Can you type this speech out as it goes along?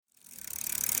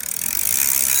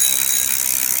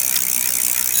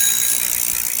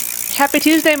Happy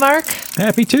Tuesday, Mark.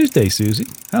 Happy Tuesday, Susie.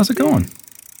 How's it going?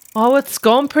 Oh, it's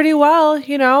going pretty well,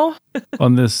 you know.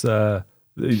 On this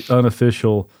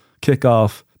unofficial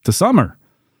kickoff to summer.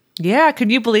 Yeah, can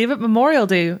you believe it? Memorial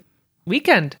Day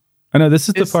weekend. I know this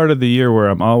is the part of the year where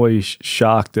I'm always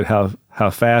shocked at how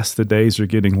fast the days are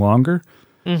getting longer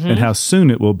and how soon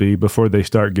it will be before they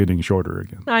start getting shorter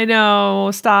again. I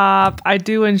know. Stop. I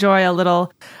do enjoy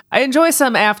I enjoy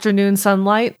some afternoon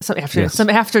sunlight. Some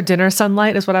after dinner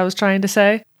sunlight is what I was trying to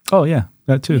say. Oh, yeah.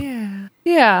 That too.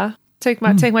 Yeah. Take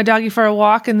my doggy for a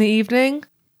walk in the evening.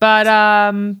 But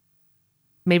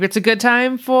maybe it's a good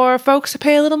time for folks to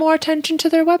pay a little more attention to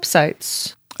their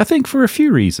websites. I think for a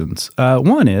few reasons.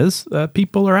 One is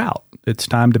people are out. It's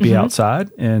time to be outside.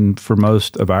 And for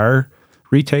most of our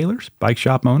retailers, bike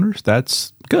shop owners,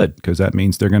 that's good because that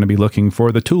means they're going to be looking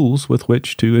for the tools with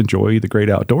which to enjoy the great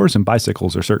outdoors. And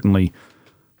bicycles are certainly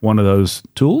one of those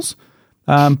tools.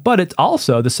 But it's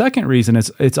also, the second reason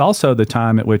is it's also the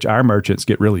time at which our merchants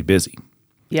get really busy.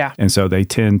 Yeah. And so they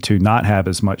tend to not have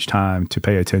as much time to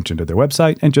pay attention to their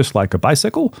website. And just like a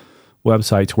bicycle,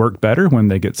 websites work better when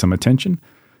they get some attention.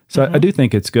 So I do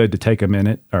think it's good to take a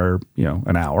minute or,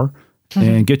 an hour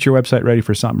and get your website ready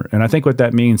for summer. And I think what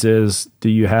that means is, do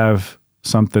you have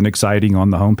something exciting on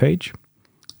the homepage?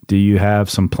 Do you have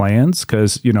some plans?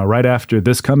 Because, right after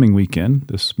this coming weekend,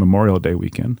 this Memorial Day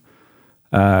weekend,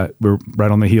 we're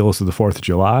right on the heels of the 4th of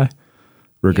July.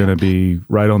 We're going to be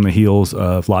right on the heels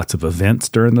of lots of events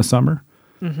during the summer.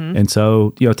 And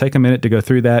so, take a minute to go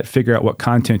through that, figure out what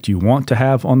content you want to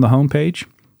have on the homepage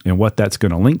and what that's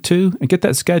going to link to, and get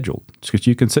that scheduled. Because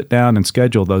you can sit down and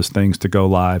schedule those things to go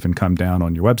live and come down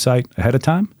on your website ahead of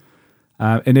time.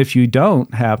 And if you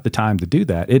don't have the time to do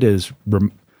that, it is, not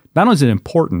only is it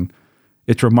important,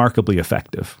 it's remarkably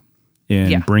effective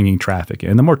in bringing traffic.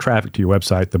 And the more traffic to your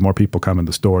website, the more people come in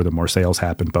the store, the more sales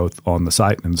happen both on the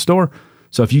site and in the store.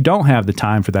 So if you don't have the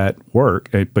time for that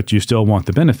work, but you still want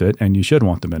the benefit, and you should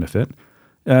want the benefit,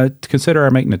 consider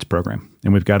our maintenance program.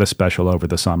 And we've got a special over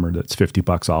the summer that's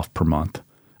 $50 off per month.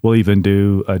 We'll even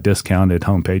do a discounted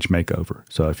homepage makeover.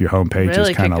 So if your homepage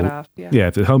is kind of,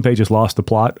 if the homepage has lost the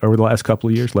plot over the last couple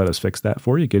of years, let us fix that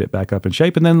for you, get it back up in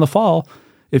shape. And then in the fall,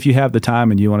 if you have the time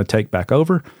and you want to take back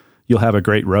over, you'll have a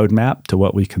great roadmap to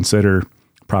what we consider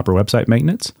proper website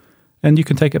maintenance. And you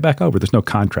can take it back over. There's no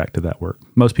contract to that work.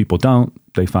 Most people don't.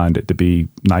 They find it to be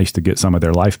nice to get some of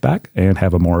their life back and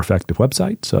have a more effective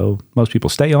website. So most people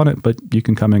stay on it, but you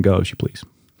can come and go as you please.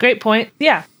 Great point.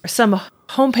 Yeah. Some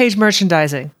homepage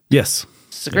merchandising. Yes.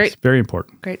 It's great. Very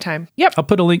important. Great time. Yep. I'll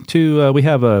put a link to, we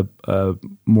have the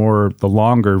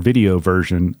longer video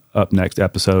version up next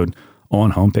episode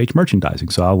on homepage merchandising.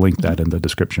 So I'll link that in the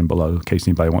description below in case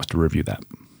anybody wants to review that.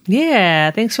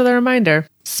 Yeah, thanks for the reminder.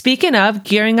 Speaking of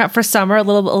gearing up for summer, a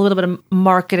little bit of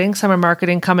marketing, summer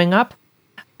marketing coming up.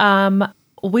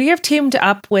 We have teamed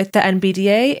up with the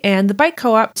NBDA and the Bike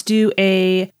Co-op to do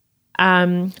a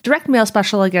direct mail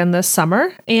special again this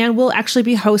summer, and we'll actually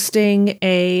be hosting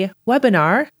a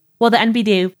webinar. Well, the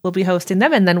NBDA will be hosting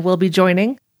them, and then we'll be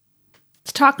joining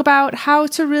to talk about how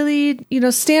to really,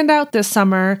 stand out this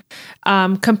summer,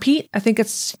 compete. I think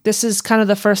this is kind of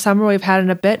the first summer we've had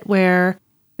in a bit where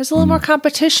there's a little more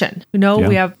competition.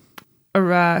 We have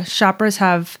shoppers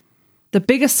have the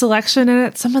biggest selection and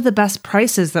at some of the best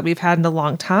prices that we've had in a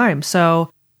long time.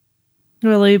 So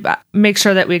really make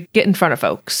sure that we get in front of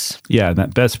folks. Yeah, and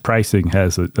that best pricing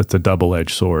that's a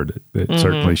double-edged sword. It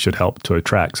certainly should help to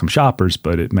attract some shoppers,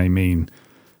 but it may mean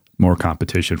more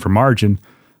competition for margin.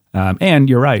 And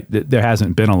you're right, there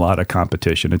hasn't been a lot of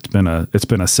competition. It's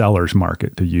been a seller's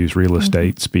market, to use real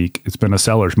estate speak. It's been a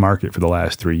seller's market for the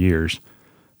last 3 years.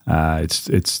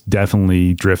 It's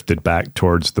definitely drifted back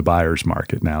towards the buyer's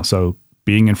market now. So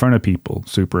being in front of people,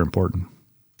 super important.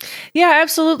 Yeah,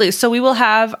 absolutely. So we will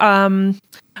have, our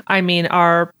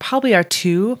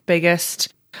two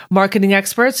biggest marketing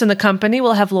experts in the company.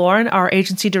 We'll have Lauren, our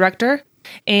agency director,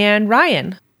 and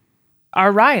Ryan.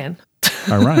 Our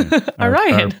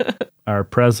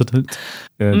president,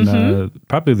 and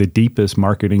probably the deepest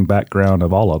marketing background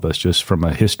of all of us, just from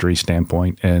a history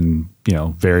standpoint and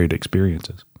varied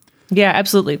experiences. Yeah,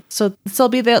 absolutely. So they'll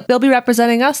be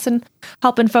representing us and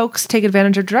helping folks take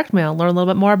advantage of direct mail and learn a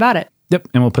little bit more about it. Yep,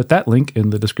 and we'll put that link in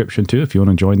the description too if you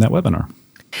want to join that webinar.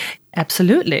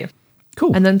 Absolutely.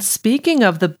 Cool. And then speaking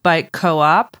of the Bike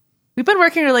Co-op, we've been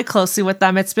working really closely with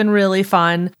them. It's been really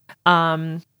fun.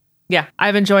 Yeah,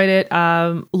 I've enjoyed it.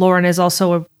 Lauren is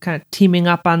also kind of teaming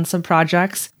up on some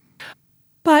projects.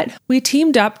 But we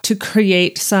teamed up to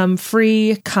create some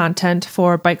free content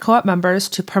for Bike Co-op members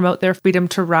to promote their Freedom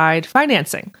to Ride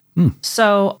financing.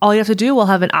 So all you have to do, we'll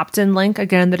have an opt-in link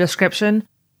again in the description.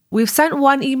 we've sent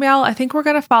one email. I think we're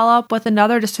going to follow up with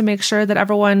another just to make sure that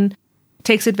everyone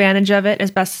takes advantage of it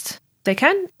as best they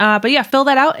can. But yeah, fill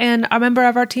that out and a member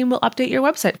of our team will update your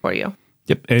website for you.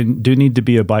 Yep. And do need to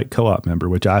be a Bike Co-op member,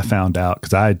 which I found out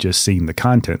because I had just seen the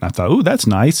content. I thought, oh, that's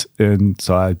nice. And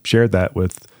so I shared that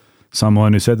with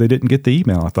someone who said they didn't get the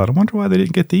email. I thought, I wonder why they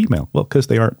didn't get the email. Well, because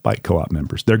they aren't Bike Co-op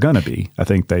members. They're going to be. I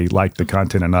think they like the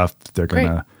content enough that they're going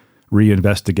to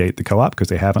reinvestigate the co-op because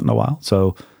they haven't in a while.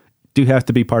 So do have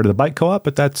to be part of the Bike Co-op,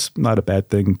 but that's not a bad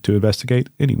thing to investigate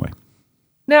anyway.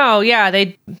 No, yeah,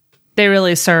 they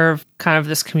really serve kind of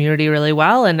this community really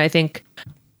well. And I think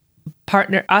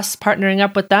partnering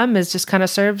up with them is just kind of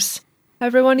serves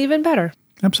everyone even better.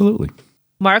 Absolutely.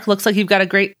 Mark, looks like you've got a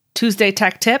great Tuesday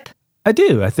tech tip. I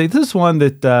do. I think this is one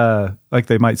that, like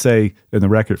they might say in the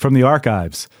record, from the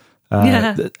archives.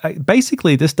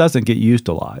 Basically, this doesn't get used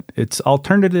a lot. It's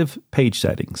alternative page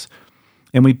settings.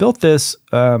 And we built this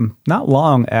not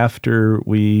long after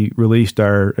we released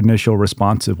our initial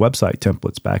responsive website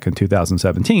templates back in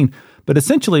 2017. But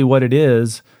essentially what it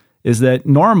is that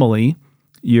normally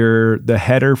the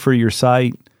header for your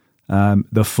site,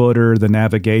 the footer, the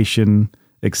navigation,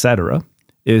 etc.,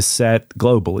 is set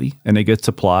globally, and it gets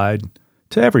applied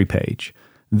to every page.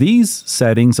 These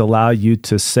settings allow you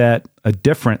to set a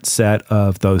different set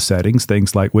of those settings,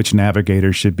 things like which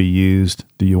navigator should be used,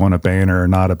 do you want a banner or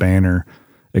not a banner,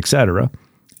 etc.,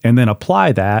 and then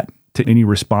apply that to any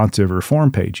responsive or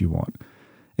form page you want.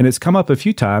 And it's come up a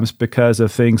few times because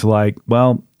of things like,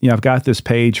 well, I've got this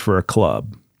page for a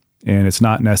club, and it's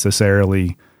not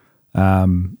necessarily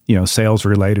sales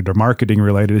related or marketing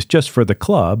related. It's just for the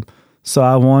club. So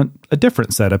I want a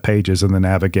different set of pages in the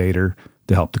navigator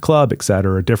to help the club, et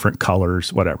cetera, different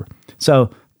colors, whatever.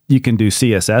 So you can do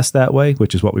CSS that way,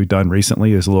 which is what we've done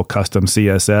recently, is a little custom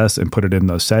CSS and put it in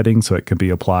those settings so it can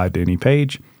be applied to any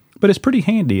page. But it's pretty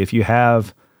handy if you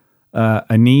have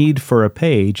a need for a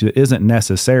page that isn't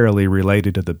necessarily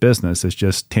related to the business, it's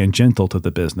just tangential to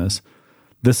the business.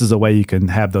 This is a way you can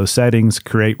have those settings,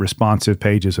 create responsive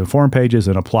pages and form pages,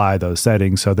 and apply those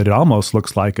settings so that it almost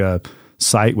looks like a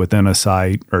site within a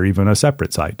site or even a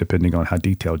separate site, depending on how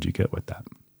detailed you get with that.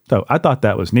 So I thought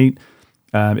that was neat.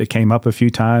 It came up a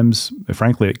few times.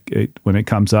 Frankly, when it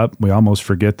comes up, we almost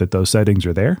forget that those settings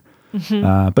are there.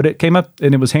 Mm-hmm. But it came up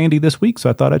and it was handy this week, so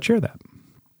I thought I'd share that.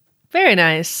 Very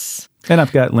nice. And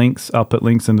I've got links. I'll put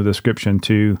links in the description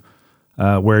to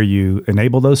where you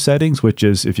enable those settings, which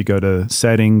is if you go to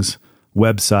settings,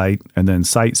 website, and then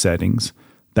site settings,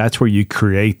 that's where you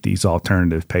create these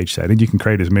alternative page settings. You can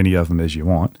create as many of them as you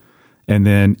want. And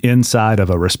then inside of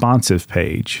a responsive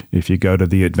page, if you go to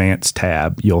the advanced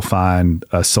tab, you'll find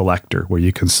a selector where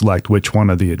you can select which one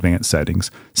of the advanced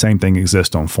settings. Same thing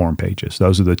exists on form pages.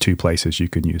 Those are the two places you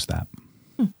can use that.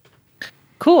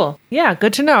 Cool. Yeah,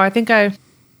 good to know. I think I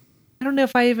don't know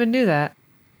if I even knew that.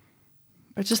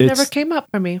 It just never came up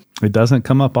for me. It doesn't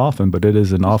come up often, but it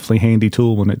is an awfully handy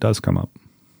tool when it does come up.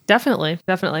 Definitely.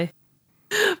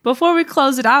 Before we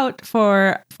close it out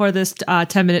for this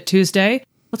 10-Minute Tuesday,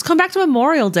 let's come back to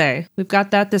Memorial Day. We've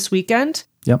got that this weekend.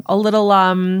 Yep. A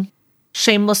little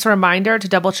shameless reminder to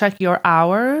double check your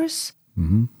hours.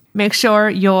 Mm-hmm. Make sure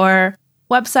your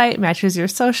website matches your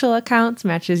social accounts,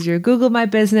 matches your Google My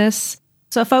Business,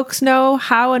 so folks know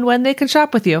how and when they can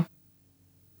shop with you.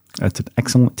 That's an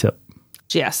excellent tip.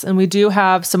 Yes, and we do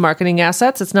have some marketing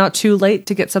assets. It's not too late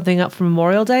to get something up for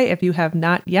Memorial Day if you have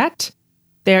not yet.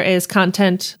 There is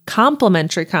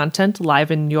complimentary content live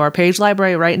in your page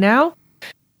library right now.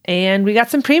 And we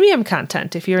got some premium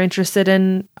content if you're interested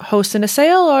in hosting a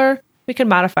sale, or we can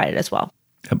modify it as well.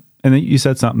 Yep. And then you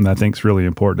said something that I think is really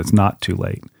important. It's not too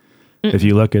late. Mm-mm. If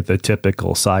you look at the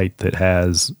typical site that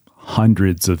has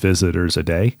hundreds of visitors a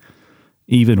day,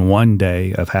 even one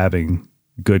day of having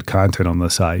good content on the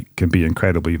site can be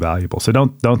incredibly valuable. So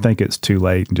don't think it's too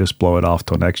late and just blow it off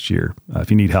till next year.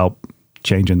 If you need help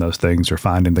changing those things or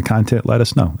finding the content, let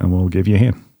us know and we'll give you a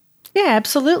hand. Yeah,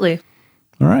 absolutely.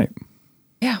 All right.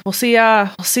 Yeah, we'll see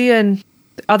you in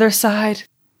the other side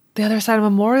of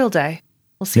Memorial Day.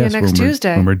 We'll see you next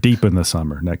Tuesday. When we're deep in the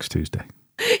summer, next Tuesday.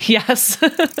 Yes.